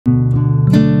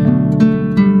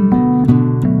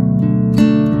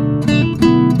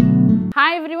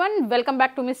welcome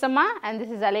back to Missamma, and this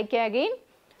is Alekia again.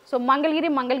 So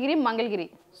Mangalagiri.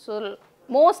 So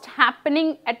most happening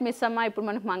at Missamma ippudu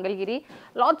manaku Mangalagiri.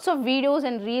 Lots of videos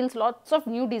and reels, lots of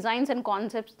new designs and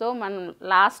concepts tho man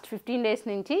last 15 days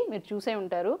nunchi meer choose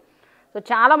untaru. So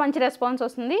chaala manchi response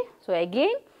vastundi. So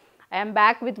again I am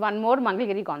back with one more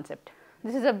Mangalagiri concept.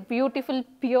 This is a beautiful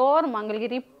pure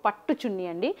Mangalagiri pattu chunni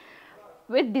andi,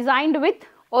 designed with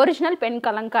original pen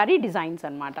Kalamkari designs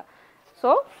anamata.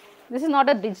 So this is not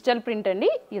a digital print andi,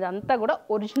 idantha kuda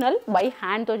original by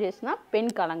hand tho chesina pen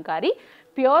Kalamkari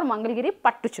pure Mangalagiri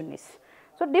pattu chunnis.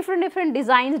 So different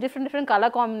designs, different color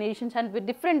combinations and with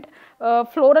different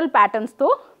floral patterns tho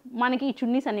manaki ee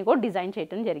chunnis anni kuda design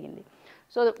cheyadam jarigindi.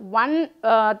 So one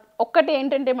okkate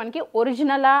entante manaki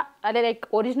original ade like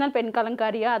original pen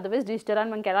Kalamkari otherwise digital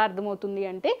అని మనకి ఎలా అర్థమవుతుంది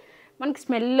అంటే మనకి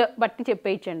smell బట్టి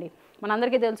చెప్పేయచ్చండి.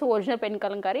 మనందరికీ తెలుసు original pen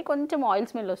Kalamkari కొంచెం ఆయిల్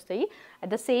స్మెల్ వస్తాయి.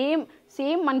 అట్ ద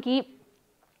సేమ్ మనకి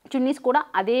చున్నీస్ కూడా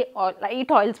అదే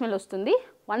లైట్ ఆయిల్ స్మెల్ వస్తుంది.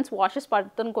 వన్స్ వాషెస్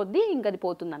పడుతున్న కొద్దీ ఇంకా అది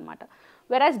పోతుంది అనమాట.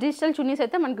 వెరాజ్ డిజిటల్ చున్నీస్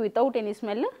అయితే మనకి వితౌట్ ఎనీ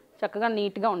స్మెల్ చక్కగా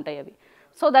నీట్గా ఉంటాయి అవి.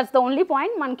 So that's the only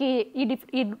point, మనకి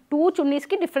ఈ టూ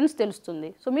చున్నీస్కి డిఫరెన్స్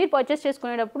తెలుస్తుంది. సో మీరు పర్చేస్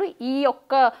చేసుకునేటప్పుడు ఈ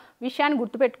ఒక్క విషయాన్ని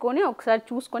గుర్తుపెట్టుకొని ఒకసారి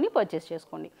చూసుకొని పర్చేస్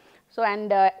చేసుకోండి. So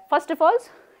and first of all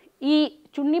ఈ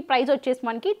చున్నీ ప్రైస్ వచ్చేసి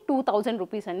మనకి 2000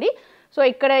 రూపీస్ అండి. సో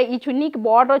ఇక్కడ ఈ చున్నీకి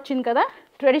బార్డర్ వచ్చింది కదా,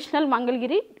 ట్రెడిషనల్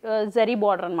మంగళగిరి జరీ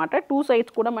బార్డర్ అనమాట. టూ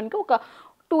సైడ్స్ కూడా మనకి ఒక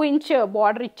 2 ఇంచ్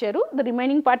బార్డర్ ఇచ్చారు. ద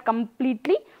రిమైనింగ్ పార్ట్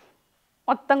కంప్లీట్లీ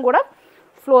మొత్తం కూడా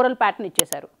ఫ్లోరల్ ప్యాటర్న్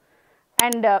ఇచ్చేసారు.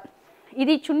 అండ్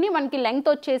ఇది చున్నీ మనకి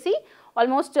లెంగ్త్ వచ్చేసి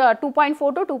ఆల్మోస్ట్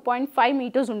 2.4 to 2.5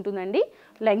 మీటర్స్ ఉంటుందండి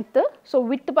లెంగ్త్. సో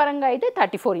విత్ పరంగా అయితే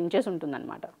 34 ఇంచెస్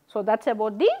ఉంటుందన్నమాట. So that's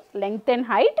about the length and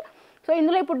height. So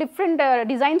ఇందులో ఇప్పుడు డిఫరెంట్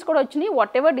డిజైన్స్ కూడా వచ్చినాయి.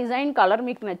 వాట్ ఎవర్ డిజైన్ కలర్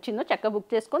మీకు నచ్చిందో చక్కగా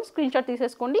బుక్ చేసుకొని స్క్రీన్ షాట్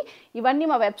తీసేసుకోండి. ఇవన్నీ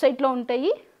మా వెబ్సైట్లో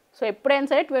ఉంటాయి. సో ఎప్పుడైనా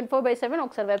సరే 24/7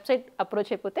 ఒకసారి వెబ్సైట్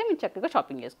అప్రోచ్ అయిపోతే మీరు చక్కగా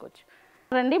షాపింగ్ చేసుకోవచ్చు.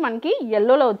 రండి, మనకి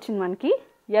ఎల్లోలో వచ్చింది. మనకి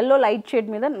ఎల్లో లైట్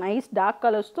షేడ్ మీద నైస్ డార్క్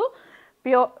కలర్స్తో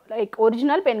pure like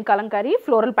original pen Kalamkari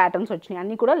floral patterns వచ్చినాయి.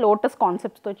 అన్నీ కూడా లోటస్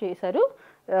కాన్సెప్ట్స్తో చేశారు.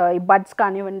 ఈ బడ్స్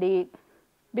కానివ్వండి,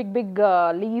 బిగ్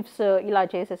లీవ్స్ ఇలా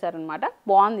చేసేసారనమాట.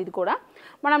 బాగుంది ఇది కూడా.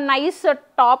 మనం నైస్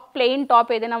టాప్ ప్లెయిన్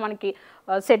టాప్ ఏదైనా మనకి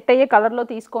సెట్ అయ్యే కలర్లో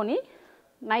తీసుకొని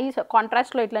నైస్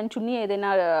కాంట్రాస్ట్లో ఇట్లా చున్నీ ఏదైనా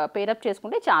పేరప్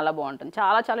చేసుకుంటే చాలా బాగుంటుంది.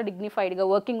 చాలా డిగ్నిఫైడ్గా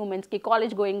వర్కింగ్ ఉమెన్స్కి,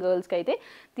 కాలేజ్ గోయింగ్ గర్ల్స్కి అయితే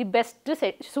ది బెస్ట్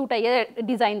సూట్ అయ్యే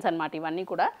డిజైన్స్ అనమాట ఇవన్నీ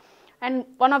కూడా. And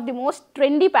one of the most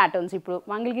trendy patterns ఇప్పుడు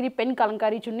మంగళగిరి పెన్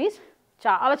కలంకారీ చున్నీస్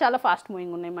చాలా ఫాస్ట్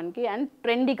మూవింగ్ ఉన్నాయి మనకి and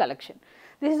trendy collection.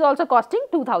 This is also casting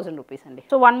 2000 rupees అండి.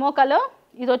 సో వన్ మోర్ కలర్,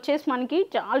 ఇది వచ్చేసి మనకి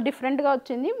చాలా డిఫరెంట్గా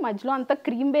వచ్చింది. మధ్యలో అంతా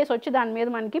క్రీమ్ బేస్ వచ్చి దాని మీద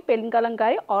మనకి పెన్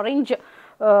కలంకారీ ఆరెంజ్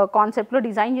కాన్సెప్ట్లో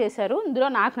డిజైన్ చేశారు. ఇందులో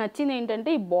నాకు నచ్చింది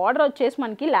ఏంటంటే ఈ బార్డర్ వచ్చేసి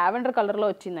మనకి లావెండర్ కలర్లో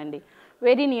వచ్చిందండి.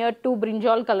 వెరీ నియర్ టు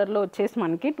బ్రింజాల్ కలర్లో వచ్చేసి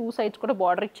మనకి 2 సైడ్స్ కూడా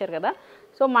బార్డర్ ఇచ్చారు కదా.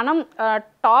 సో మనం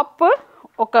టాప్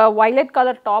ఒక వైలెట్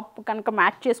కలర్ టాప్ కనుక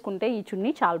మ్యాచ్ చేసుకుంటే ఈ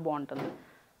చున్నీ చాలా బాగుంటుంది.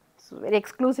 So very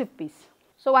exclusive piece.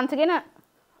 So once again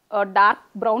dark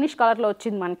brownish కలర్లో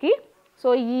వచ్చింది మనకి. సో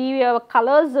ఈ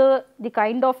colours the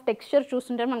kind of texture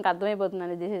చూస్తుంటే మనకు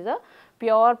అర్థమైపోతుందండి. This is a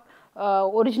pure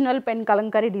original pen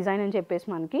Kalamkari design అని చెప్పేసి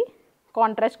మనకి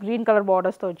కాంట్రాస్ట్ గ్రీన్ కలర్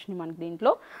బార్డర్స్తో వచ్చింది మనకి.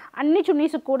 దీంట్లో అన్ని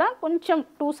చున్నీస్ కూడా కొంచెం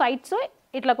 2 సైడ్స్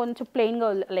ఇట్లా కొంచెం ప్లెయిన్గా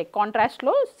లైక్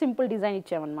కాంట్రాస్ట్లో simple design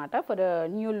ఇచ్చామన్నమాట for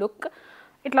new look.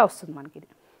 ఇట్లా వస్తుంది మనకి ఇది.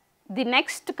 The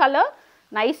next colour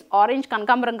nice orange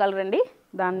కనకాంబరం కలర్ అండి.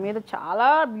 దాని మీద చాలా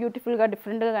బ్యూటిఫుల్గా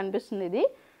డిఫరెంట్గా కనిపిస్తుంది. ఇది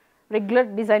రెగ్యులర్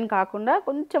డిజైన్ కాకుండా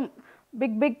కొంచెం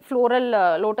big floral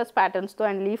lotus ప్యాటర్న్స్తో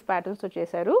and leaf ప్యాటర్న్స్తో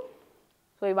చేశారు.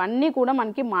 సో ఇవన్నీ కూడా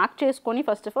మనకి మార్క్ చేసుకొని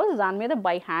ఫస్ట్ ఆఫ్ ఆల్ దాని మీద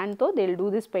బై హ్యాండ్తో they will do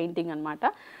this painting అనమాట.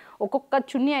 ఒక్కొక్క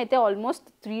చున్నీ అయితే ఆల్మోస్ట్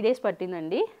 3 డేస్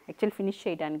పట్టిందండి యాక్చువల్ ఫినిష్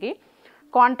చేయడానికి.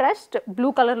 కాంట్రాస్ట్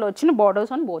బ్లూ కలర్లో వచ్చిన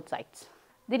borders on both sides.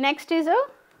 The next is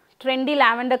trendy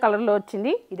lavender కలర్లో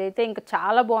వచ్చింది. ఇదైతే ఇంకా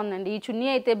చాలా బాగుందండి. ఈ చున్నీ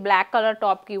అయితే black colour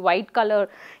టాప్కి, white colour,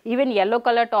 even yellow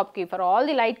colour టాప్కి, for all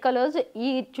the light colours ఈ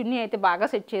చున్నీ అయితే బాగా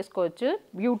సెట్ చేసుకోవచ్చు.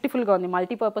 బ్యూటిఫుల్గా ఉంది,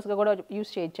 మల్టీపర్పస్గా కూడా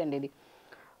యూస్ చేయొచ్చండి ఇది.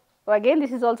 Again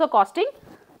this is also casting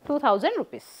 2000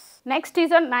 rupees. Next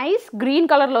is a nice green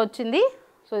కలర్లో వచ్చింది.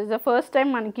 So is the first time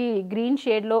మనకి గ్రీన్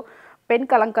షేడ్లో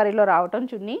పెన్ కలంకారీలో రావటం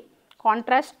చున్నీ.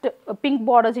 కాంట్రాస్ట్ పింక్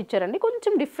బార్డర్స్ ఇచ్చారండి.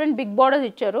 కొంచెం డిఫరెంట్ బిగ్ బార్డర్స్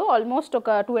ఇచ్చారు. ఆల్మోస్ట్ ఒక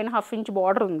 2.5 ఇంచ్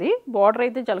బార్డర్ ఉంది. బార్డర్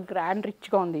అయితే చాలా గ్రాండ్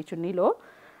రిచ్గా ఉంది ఈ చున్నీలో.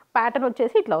 ప్యాటర్న్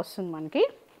వచ్చేసి ఇట్లా వస్తుంది మనకి.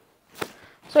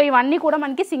 సో ఇవన్నీ కూడా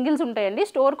మనకి సింగిల్స్ ఉంటాయండి.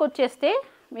 స్టోర్కి వచ్చేస్తే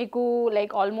మీకు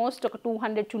లైక్ ఆల్మోస్ట్ ఒక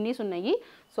 200 చున్నీస్ ఉన్నాయి.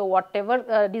 సో వాట్ ఎవర్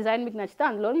డిజైన్ మీకు నచ్చితే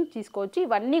అందులో నుంచి తీసుకోవచ్చు.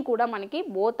 ఇవన్నీ కూడా మనకి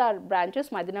both are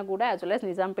branches Madinaguda as well as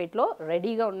నిజాంపేట్లో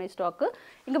రెడీగా ఉన్నాయి స్టాక్.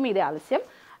 ఇంకా మీదే ఆలస్యం.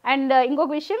 అండ్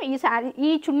ఇంకొక విషయం,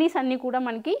 ఈ చున్నీస్ అన్నీ కూడా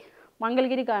మనకి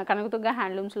మంగళగిరి కనకదుర్గ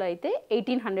హ్యాండ్లూమ్స్లో అయితే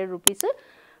 1800 రూపీస్.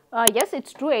 ఎస్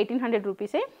ఇట్స్ ట్రూ 1800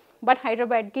 రూపీసే. బట్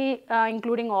హైదరాబాద్కి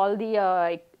ఇంక్లూడింగ్ ఆల్ ది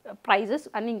ప్రైజెస్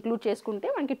అన్ని ఇంక్లూడ్ చేసుకుంటే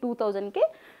మనకి 2000కి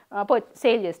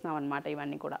సేల్ చేస్తున్నాం అనమాట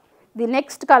ఇవన్నీ కూడా. The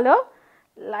next colour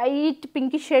light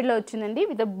pinkish షేడ్లో వచ్చిందండి,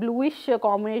 విత్ బ్లూయిష్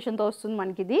కాంబినేషన్తో వస్తుంది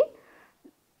మనకి. ఇది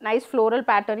నైస్ ఫ్లోరల్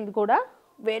ప్యాటర్న్, ఇది కూడా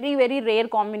very very rare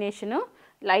combination.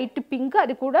 Light pink,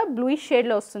 అది కూడా బ్లూయిష్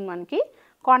షేడ్లో వస్తుంది మనకి,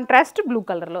 కాంట్రాస్ట్ బ్లూ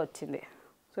కలర్లో వచ్చింది.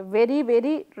 So very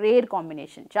very rare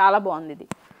combination, చాలా బాగుంది ఇది.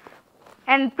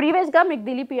 అండ్ ప్రీవియస్గా మీకు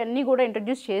దిలీప్ ఇవన్నీ కూడా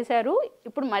ఇంట్రడ్యూస్ చేశారు.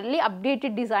 ఇప్పుడు మళ్ళీ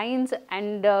updated designs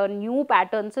and new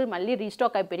patterns మళ్ళీ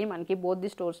రీస్టాక్ అయిపోయినాయి మనకి బోత్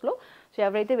ది స్టోర్స్లో. సో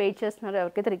ఎవరైతే వెయిట్ చేస్తున్నారో,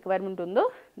 ఎవరికైతే రిక్వైర్మెంట్ ఉందో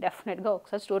డెఫినెట్గా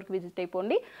ఒకసారి స్టోర్కి విజిట్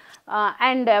అయిపోండి.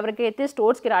 అండ్ ఎవరికైతే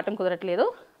స్టోర్స్కి రావడం కుదరట్లేదు,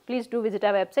 please do visit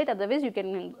our website, otherwise you can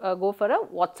go for a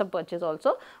WhatsApp purchase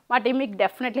also. మా టీమ్ మీకు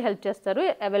డెఫినెట్లీ హెల్ప్ చేస్తారు,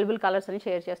 అవైలబుల్ కలర్స్ అని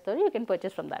షేర్ చేస్తారు, you can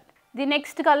purchase from that. The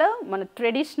next colour మన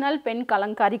ట్రెడిషనల్ పెన్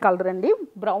కలంకారీ కలర్ అండి,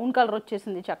 brown colour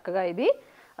వచ్చేసింది చక్కగా. ఇది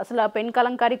అసలు ఆ పెన్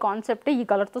కలంకారీ కాన్సెప్ట్ ఈ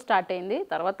కలర్తో స్టార్ట్ అయింది,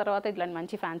 తర్వాత ఇట్లాంటి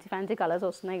మంచి ఫ్యాన్సీ కలర్స్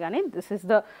వస్తున్నాయి, కానీ this is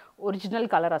the original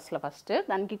colour. అసలు ఫస్ట్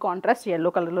దానికి కాంట్రాస్ట్ ఎల్లో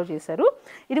కలర్లో చేశారు.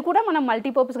 ఇది కూడా మనం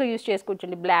మల్టీపర్పస్గా యూజ్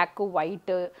చేసుకోవచ్చండి, black,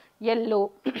 white, yellow,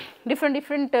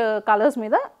 different colours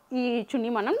మీద ఈ చున్నీ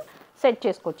మనం సెట్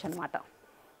చేసుకోవచ్చు అనమాట.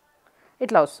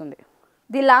 ఇట్లా వస్తుంది.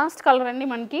 ది లాస్ట్ కలర్ అండి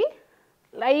మనకి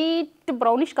లైట్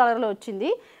బ్రౌనిష్ కలర్లో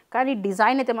వచ్చింది, కానీ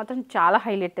డిజైన్ అయితే మాత్రం చాలా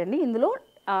హైలైట్ అండి. ఇందులో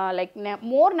like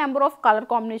more number of colour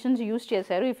combinations use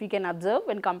చేశారు, if you can observe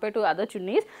when compare to other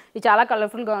chunnis. ఇది చాలా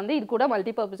కలర్ఫుల్గా ఉంది. ఇది కూడా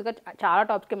మల్టీపర్పస్గా చాలా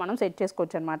టాప్స్కి మనం సెట్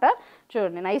చేసుకోవచ్చు అనమాట.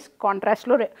 చూడండి, నైస్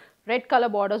కాంట్రాస్ట్లో రెడ్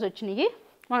కలర్ బార్డర్స్ వచ్చినాయి.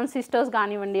 మన సిస్టర్స్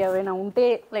కానివ్వండి, ఏవైనా ఉంటే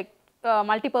లైక్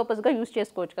మల్టీపర్పస్గా యూస్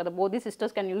చేసుకోవచ్చు కదా, both the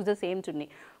sisters can use the same chunni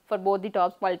for both the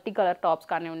tops, multi colour tops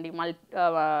కానివ్వండి,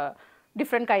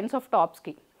 డిఫరెంట్ కైండ్స్ ఆఫ్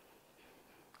టాప్స్కి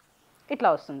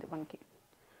ఇట్లా వస్తుంది మనకి.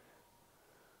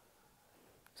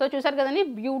 సో చూసారు కదండి,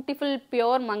 బ్యూటిఫుల్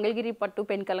ప్యూర్ మంగళగిరి పట్టు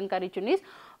pen Kalamkari chunnis,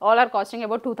 all are casting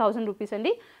about 2000 rupees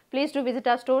అండి. Please to visit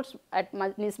our stores at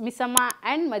Missamma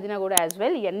and Madinaguda as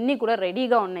well. ఇవన్నీ కూడా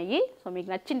రెడీగా ఉన్నాయి. సో మీకు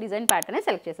నచ్చిన డిజైన్ ప్యాటర్నే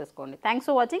సెలెక్ట్ చేసేసుకోండి. Thanks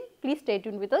for watching. Please stay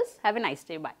tune with us. Have a nice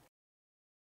day. Bye.